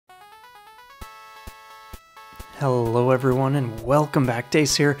Hello everyone and welcome back,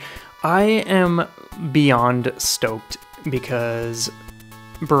 Dace here. I am beyond stoked because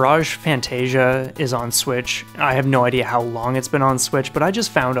Barrage Fantasia is on Switch. I have no idea how long it's been on Switch, but I just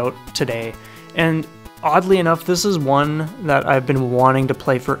found out today. And oddly enough, this is one that I've been wanting to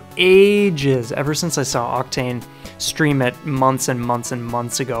play for ages, ever since I saw Octane stream it months and months and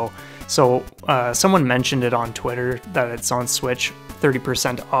months ago. So someone mentioned it on Twitter that it's on Switch,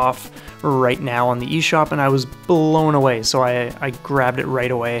 30% off right now on the eShop, and I was blown away. So I grabbed it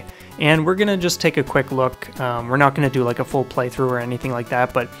right away, and we're gonna just take a quick look. We're not gonna do like a full playthrough or anything like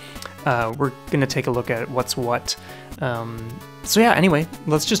that, but we're gonna take a look at what's what. So yeah, anyway,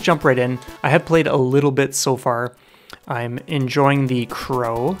 let's just jump right in. I have played a little bit so far. I'm enjoying the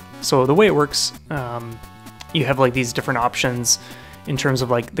crow. So the way it works, you have like these different options in terms of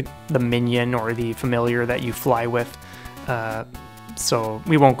like the minion or the familiar that you fly with. So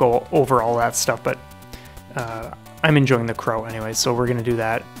we won't go over all that stuff, but I'm enjoying the crow anyway, so we're gonna do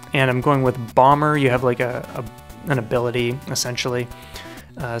that. And I'm going with bomber. You have like an ability essentially.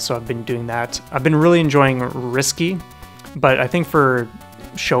 So I've been doing that. I've been really enjoying risky, but I think for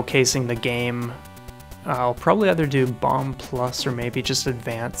showcasing the game, I'll probably either do bomb plus or maybe just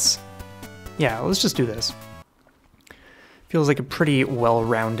advance. Yeah, let's just do this. Feels like a pretty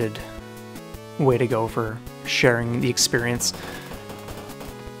well-rounded way to go for sharing the experience.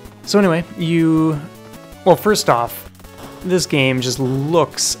 So anyway, well, first off, this game just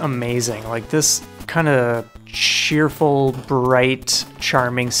looks amazing. Like this kind of cheerful, bright,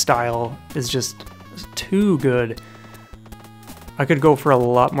 charming style is just too good. I could go for a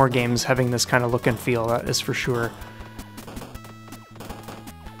lot more games having this kind of look and feel, that is for sure.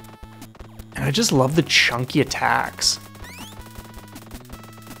 And I just love the chunky attacks.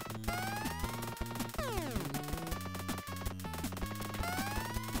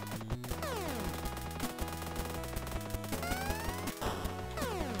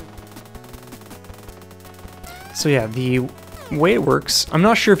 So yeah, the way it works, I'm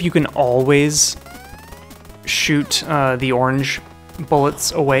not sure if you can always shoot the orange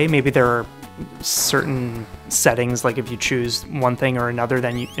bullets away. Maybe there are certain settings, like if you choose one thing or another,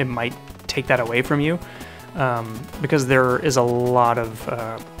 then it might take that away from you. Because there is a lot of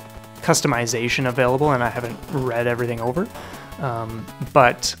customization available, and I haven't read everything over.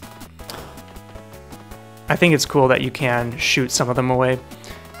 But I think it's cool that you can shoot some of them away.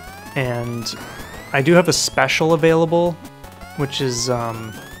 And I do have a special available, which is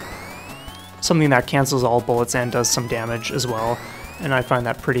something that cancels all bullets and does some damage as well, and I find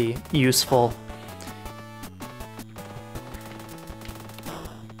that pretty useful.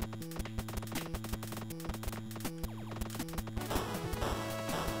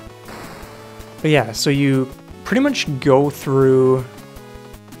 But yeah, so you pretty much go through...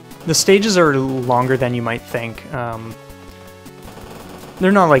 The stages are longer than you might think.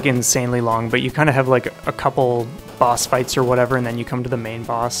 They're not like insanely long, but you kind of have like a couple boss fights or whatever, and then you come to the main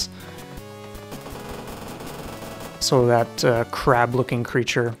boss. So that crab-looking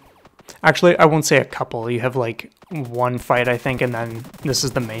creature. Actually, I won't say a couple. You have like one fight, I think, and then this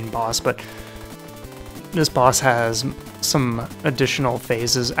is the main boss. But this boss has some additional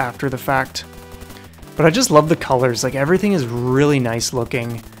phases after the fact. But I just love the colors. Like, everything is really nice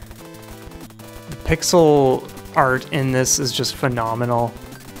looking. The pixel art in this is just phenomenal.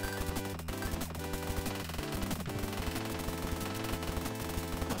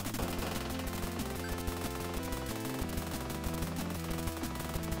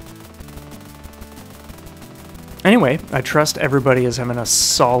 Anyway, I trust everybody is having a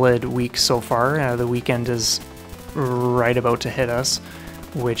solid week so far. The weekend is right about to hit us,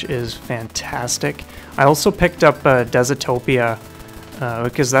 which is fantastic. I also picked up Desitopia,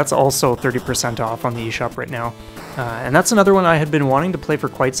 because that's also 30% off on the eShop right now. And that's another one I had been wanting to play for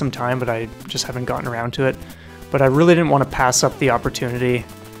quite some time, but I just haven't gotten around to it. But I really didn't want to pass up the opportunity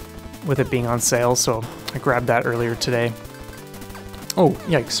with it being on sale, so I grabbed that earlier today. Oh,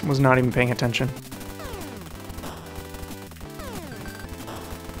 yikes, was not even paying attention.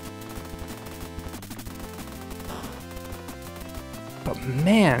 But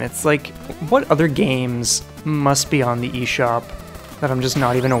man, it's like, what other games must be on the eShop that I'm just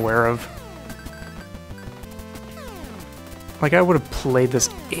not even aware of? Like, I would have played this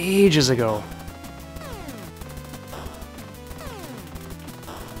ages ago.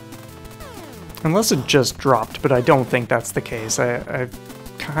 Unless it just dropped, but I don't think that's the case. I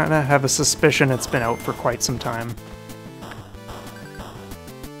kind of have a suspicion it's been out for quite some time.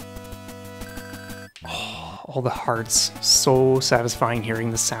 Oh, all the hearts. So satisfying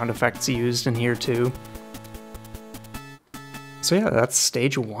hearing the sound effects used in here too. So yeah, that's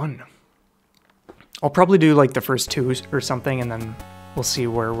stage 1. I'll probably do like the first 2 or something, and then we'll see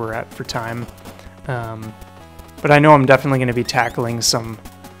where we're at for time. But I know I'm definitely going to be tackling some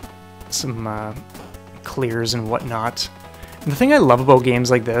clears and whatnot. And the thing I love about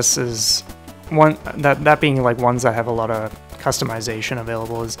games like this is that being like ones that have a lot of customization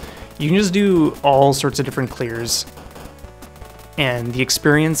available, is you can just do all sorts of different clears, and the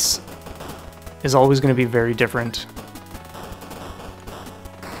experience is always going to be very different.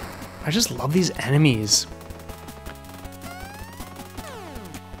 I just love these enemies.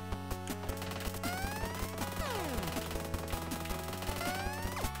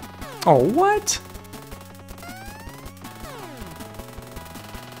 Oh, what?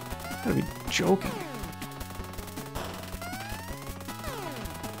 You gotta be joking.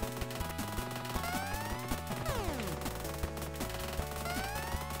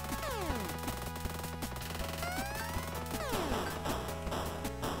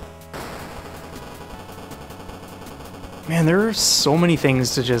 Man, there are so many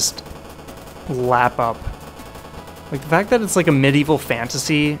things to just lap up. Like the fact that it's like a medieval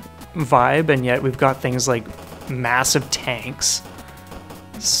fantasy vibe, and yet we've got things like massive tanks.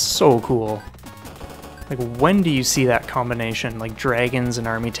 It's so cool. Like, when do you see that combination? Like dragons and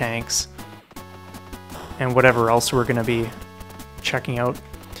army tanks, and whatever else we're gonna be checking out.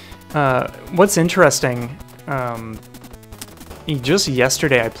 What's interesting, just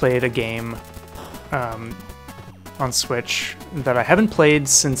yesterday I played a game on Switch that I haven't played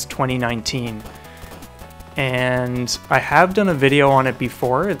since 2019, and I have done a video on it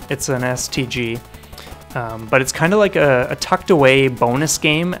before. It's an STG, but it's kind of like a tucked away bonus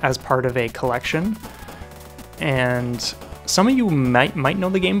game as part of a collection, and some of you might know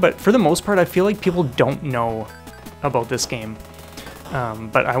the game, but for the most part I feel like people don't know about this game.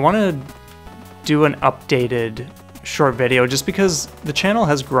 But I want to do an updated short video just because the channel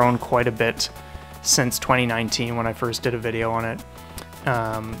has grown quite a bit since 2019 when I first did a video on it.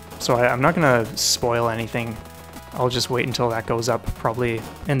 So I'm not gonna spoil anything. I'll just wait until that goes up, probably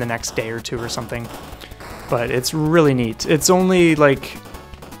in the next day or 2 or something. But it's really neat. It's only like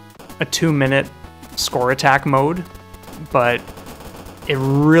a 2-minute score attack mode, but it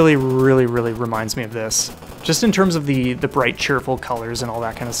really reminds me of this, just in terms of the bright, cheerful colors and all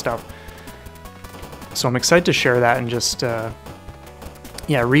that kind of stuff. So I'm excited to share that and just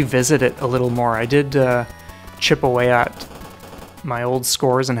yeah, revisit it a little more. I did chip away at my old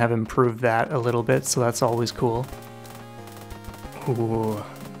scores and have improved that a little bit, so that's always cool. Ooh,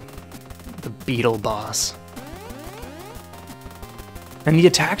 the beetle boss. And the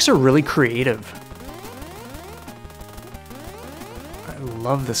attacks are really creative. I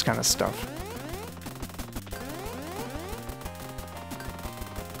love this kind of stuff.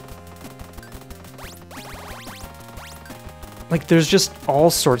 Like, there's just all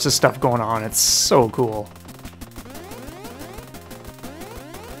sorts of stuff going on. It's so cool.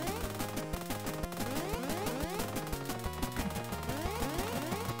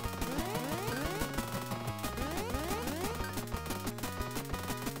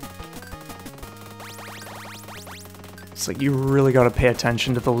 It's like you really got to pay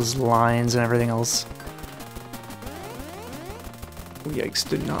attention to those lines and everything else. Yikes,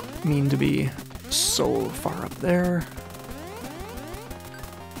 did not mean to be so far up there.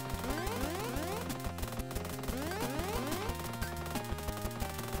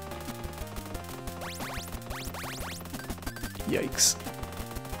 Yikes.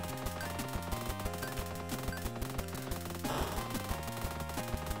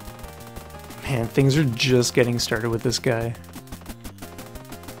 Man, things are just getting started with this guy.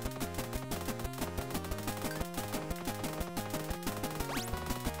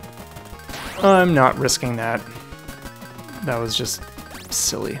 I'm not risking that. That was just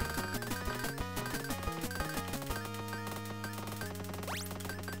silly.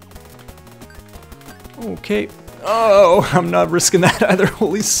 Okay. Oh, I'm not risking that either.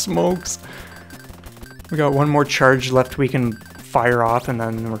 Holy smokes. We got one more charge left we can fire off, and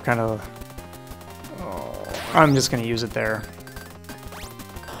then we're kind of... Oh, I'm just going to use it there.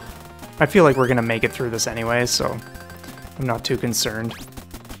 I feel like we're going to make it through this anyway, so I'm not too concerned.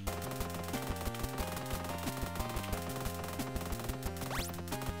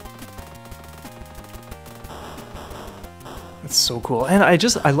 It's so cool. And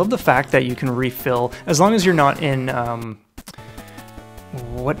I love the fact that you can refill, as long as you're not in,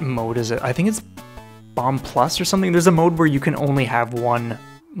 what mode is it? I think it's Bomb Plus or something. There's a mode where you can only have one,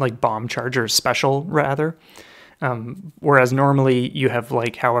 like, bomb charge, or special, rather. Whereas normally you have,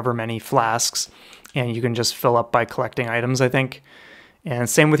 like, however many flasks, and you can just fill up by collecting items, I think. And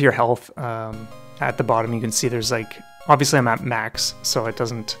same with your health. At the bottom you can see there's, like, obviously I'm at max, so it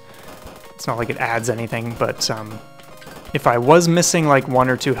doesn't It's not like it adds anything, but if I was missing like 1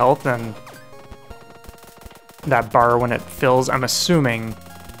 or 2 health, then that bar when it fills, I'm assuming,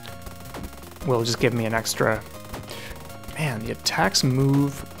 will just give me an extra. Man, the attacks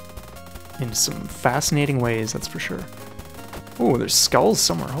move in some fascinating ways, that's for sure. Oh, there's skulls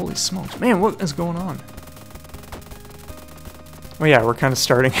somewhere. Holy smokes. Man, what is going on? Oh yeah, we're kind of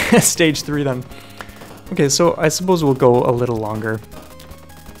starting stage 3 then. Okay, so I suppose we'll go a little longer.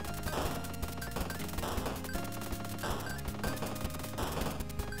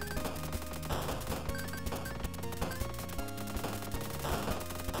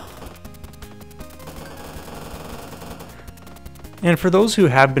 And for those who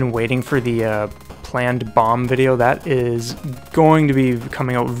have been waiting for the planned bomb video, that is going to be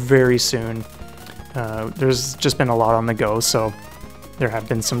coming out very soon. There's just been a lot on the go, so there have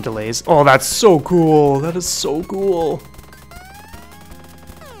been some delays. Oh, that's so cool! That is so cool!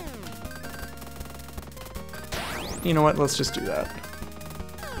 You know what? Let's just do that.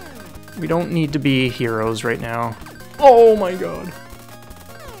 We don't need to be heroes right now. Oh my god!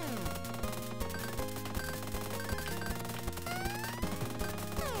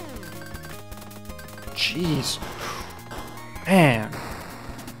 Jeez. Man.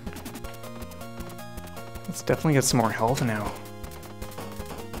 Let's definitely get some more health now.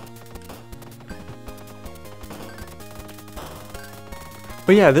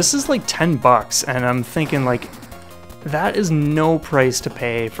 But yeah, this is like 10 bucks, and I'm thinking like, that is no price to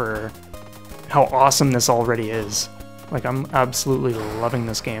pay for how awesome this already is. Like, I'm absolutely loving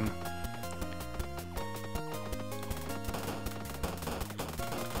this game.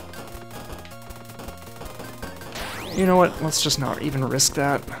 You know what? Let's just not even risk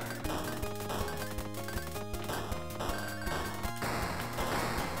that.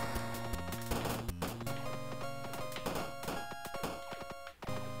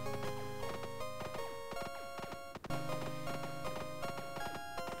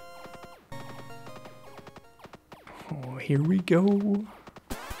 Oh, here we go.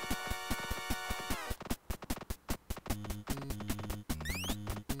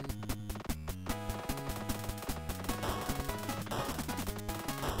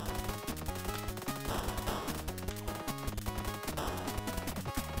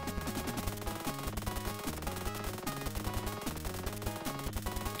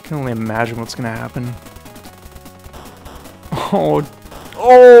 I can only imagine what's gonna happen. Oh,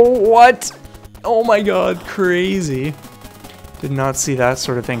 what? Oh my god, crazy. Did not see that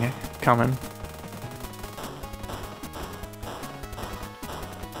sort of thing coming.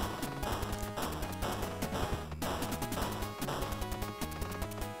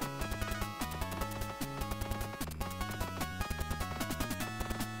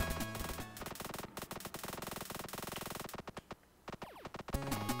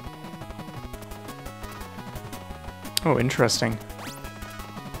 Oh, interesting.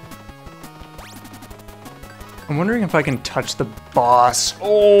 I'm wondering if I can touch the boss.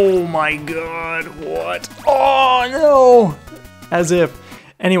 Oh my god, what? Oh no! As if.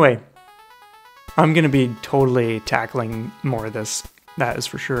 Anyway, I'm gonna be totally tackling more of this, that is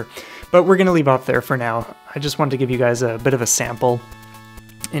for sure. But we're gonna leave off there for now. I just wanted to give you guys a bit of a sample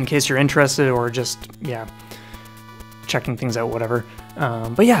in case you're interested, or just, yeah, checking things out, whatever.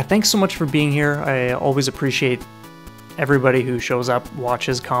 But yeah, thanks so much for being here. I always appreciate everybody who shows up,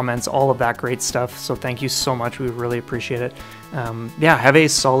 watches, comments, all of that great stuff. So thank you so much. We really appreciate it. Yeah, have a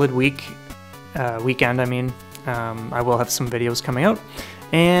solid weekend. I mean, I will have some videos coming out,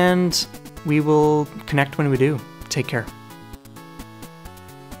 and we will connect when we do. Take care.